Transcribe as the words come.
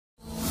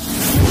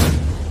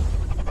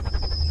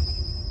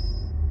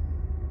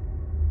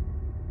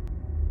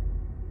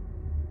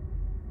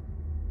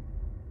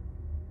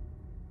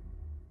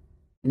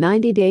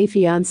90-Day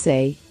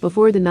Fiancé.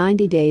 Before the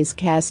 90 Days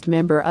cast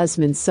member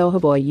Usman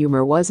Sojaboy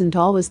Usman wasn't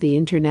always the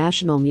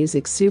international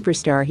music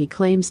superstar he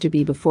claims to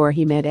be before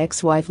he met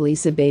ex-wife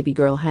Lisa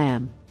babygirl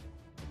Ham.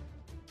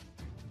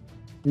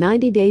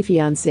 90-Day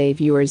Fiancé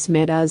viewers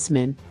met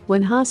Usman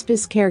when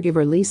hospice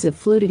caregiver Lisa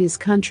flew to his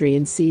country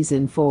in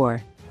season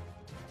 4.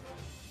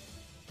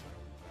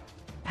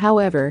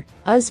 However,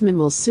 Usman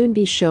will soon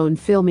be shown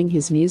filming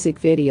his music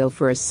video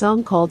for a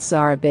song called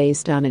Zara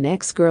based on an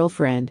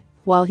ex-girlfriend,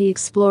 while he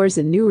explores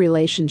a new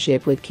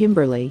relationship with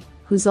Kimberly,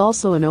 who's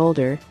also an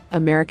older,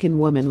 American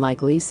woman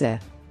like Lisa.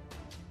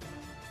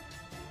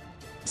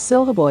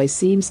 Sojaboy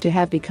seems to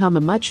have become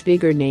a much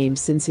bigger name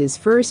since his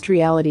first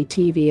reality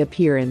TV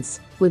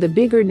appearance, with a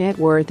bigger net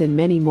worth and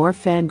many more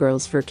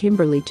fangirls for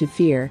Kimberly to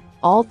fear,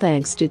 all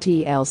thanks to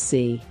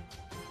TLC.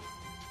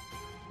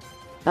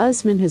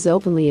 Usman has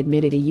openly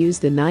admitted he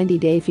used the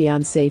 90-Day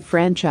Fiancé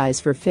franchise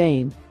for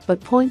fame,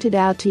 but pointed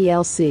out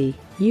TLC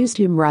used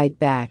him right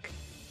back.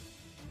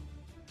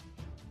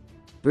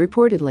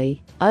 Reportedly,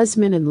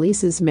 Usman and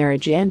Lisa's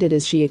marriage ended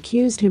as she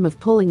accused him of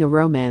pulling a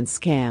romance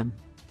scam.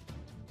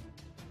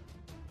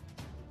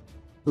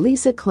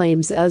 Lisa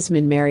claims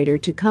Usman married her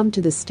to come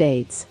to the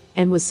States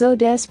and was so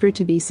desperate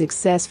to be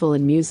successful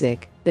in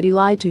music that he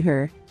lied to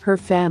her, her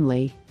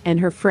family, and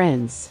her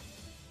friends.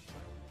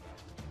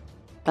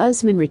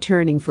 Usman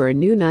returning for a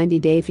new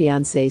 90-Day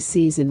Fiancé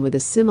season with a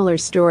similar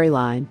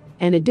storyline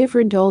and a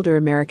different older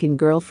American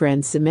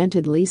girlfriend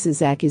cemented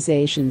Lisa's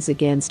accusations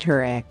against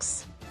her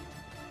ex.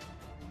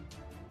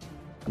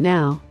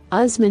 Now,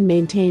 Usman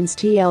maintains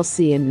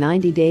TLC and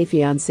 90-Day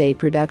Fiancé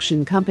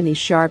production company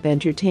Sharp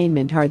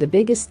Entertainment are the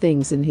biggest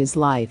things in his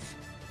life.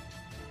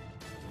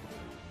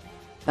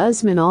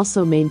 Usman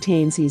also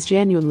maintains he's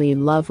genuinely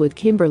in love with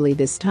Kimberly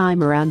this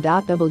time around.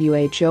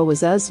 WHO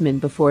was Usman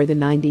before the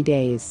 90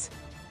 days.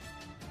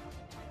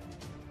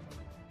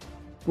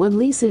 When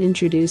Lisa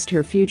introduced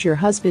her future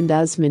husband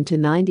Usman to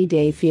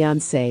 90-Day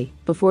Fiancé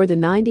before the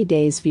 90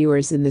 Days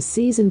viewers in the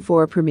season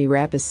 4 premiere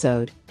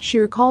episode, she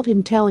recalled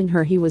him telling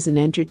her he was an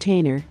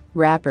entertainer,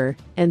 rapper,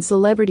 and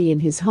celebrity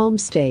in his home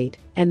state,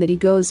 and that he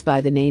goes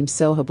by the name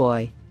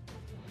Sojaboy.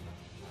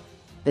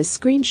 A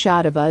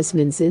screenshot of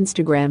Usman's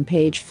Instagram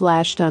page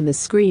flashed on the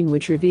screen,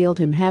 which revealed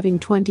him having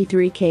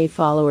 23,000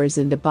 followers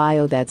and a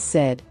bio that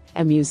said,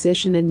 "A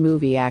musician and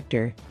movie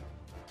actor."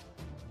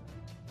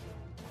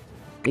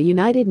 A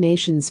United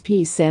Nations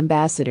Peace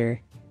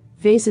Ambassador,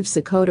 Vase of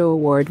Sokoto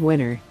Award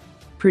winner.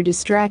 Per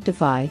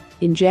Distractify,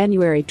 in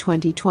January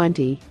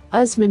 2020,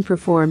 Usman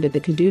performed at the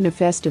Kaduna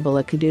Festival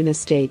at Kaduna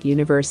State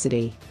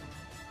University.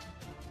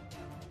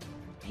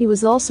 He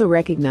was also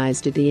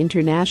recognized at the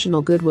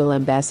International Goodwill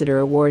Ambassador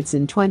Awards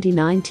in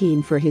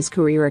 2019 for his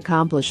career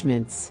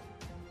accomplishments.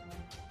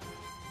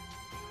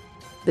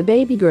 The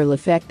babygirl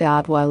effect.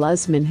 While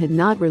Usman had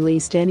not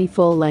released any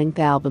full-length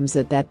albums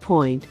at that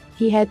point,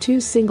 he had 2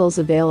 singles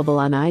available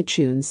on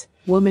iTunes,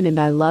 Woman and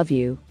I Love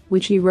You,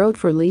 which he wrote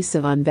for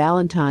Lisa on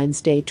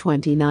Valentine's Day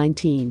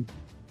 2019.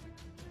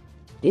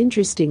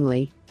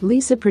 Interestingly,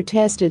 Lisa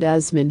protested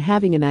Usman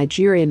having a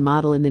Nigerian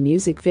model in the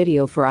music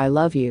video for I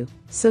Love You,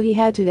 so he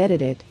had to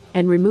edit it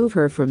and remove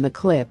her from the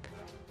clip.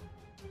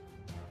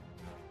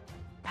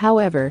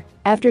 However,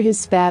 after his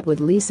spat with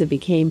Lisa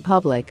became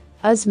public,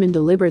 Usman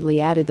deliberately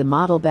added the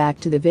model back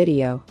to the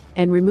video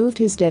and removed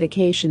his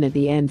dedication at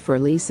the end for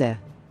Lisa.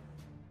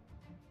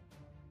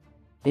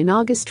 In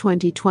August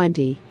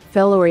 2020,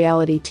 fellow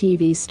reality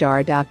TV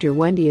star Dr.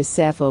 Wendy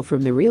Asefo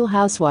from The Real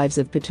Housewives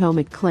of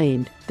Potomac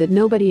claimed that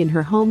nobody in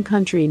her home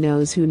country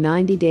knows who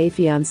 90-Day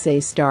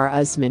Fiancé star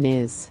Usman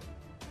is.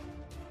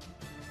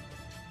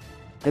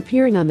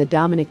 Appearing on the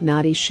Dominic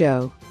Nadi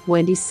show,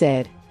 Wendy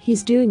said,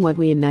 "He's doing what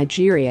we in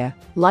Nigeria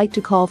like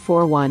to call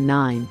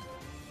 419.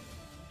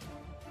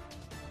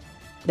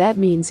 That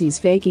means he's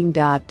faking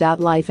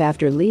life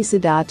after Lisa.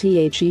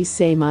 The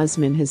same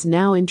Usman has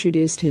now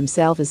introduced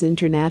himself as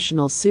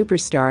international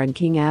superstar and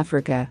King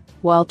Africa,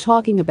 while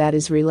talking about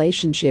his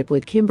relationship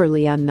with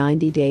Kimberly on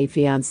 90-Day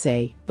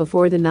Fiancé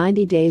before the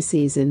 90-Day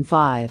season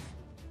 5.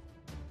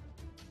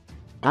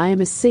 "I am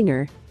a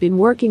singer, been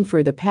working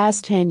for the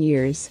past 10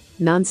 years,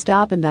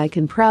 non-stop, and I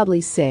can proudly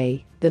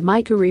say that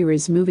my career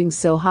is moving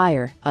so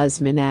higher,"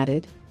 Usman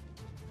added.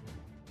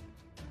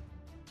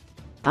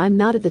 "I'm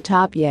not at the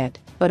top yet,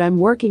 but I'm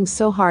working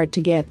so hard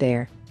to get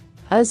there."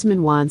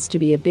 Usman wants to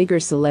be a bigger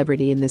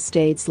celebrity in the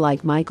States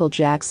like Michael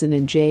Jackson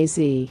and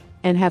Jay-Z,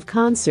 and have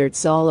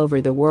concerts all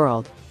over the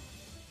world.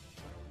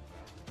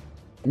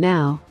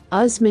 Now,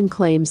 Usman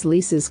claims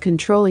Lisa's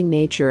controlling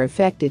nature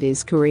affected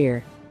his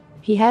career.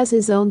 He has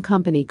his own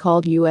company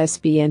called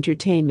NEWS.E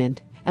Entertainment,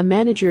 a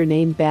manager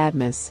named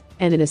Badmus,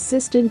 and an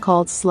assistant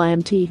called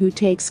Slam T who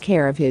takes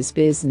care of his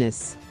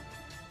business.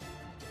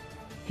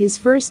 His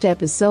first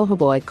episode,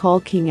 Sojaboy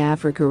called King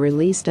Africa,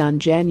 released on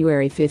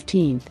January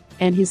 15,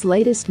 and his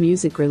latest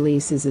music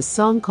release is a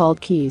song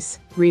called Keys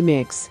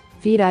Remix,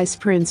 feat. Ice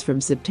Prince from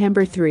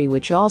September 3,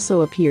 which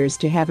also appears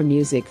to have a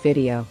music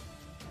video.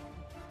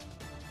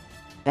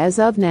 As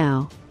of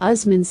now,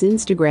 Usman's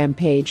Instagram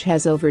page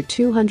has over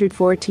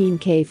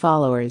 214K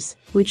followers,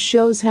 which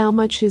shows how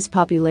much his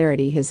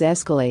popularity has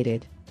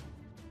escalated.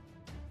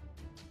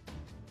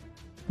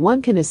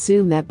 One can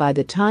assume that by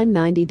the time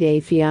 90 Day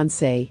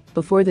Fiancé,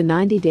 before the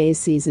 90 Days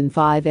Season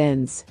 5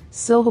 ends,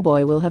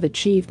 Sojaboy will have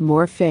achieved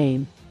more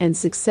fame and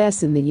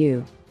success in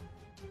the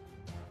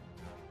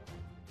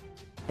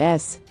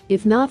U.S.,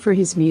 if not for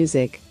his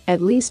music, at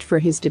least for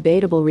his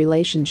debatable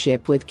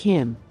relationship with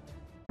Kim.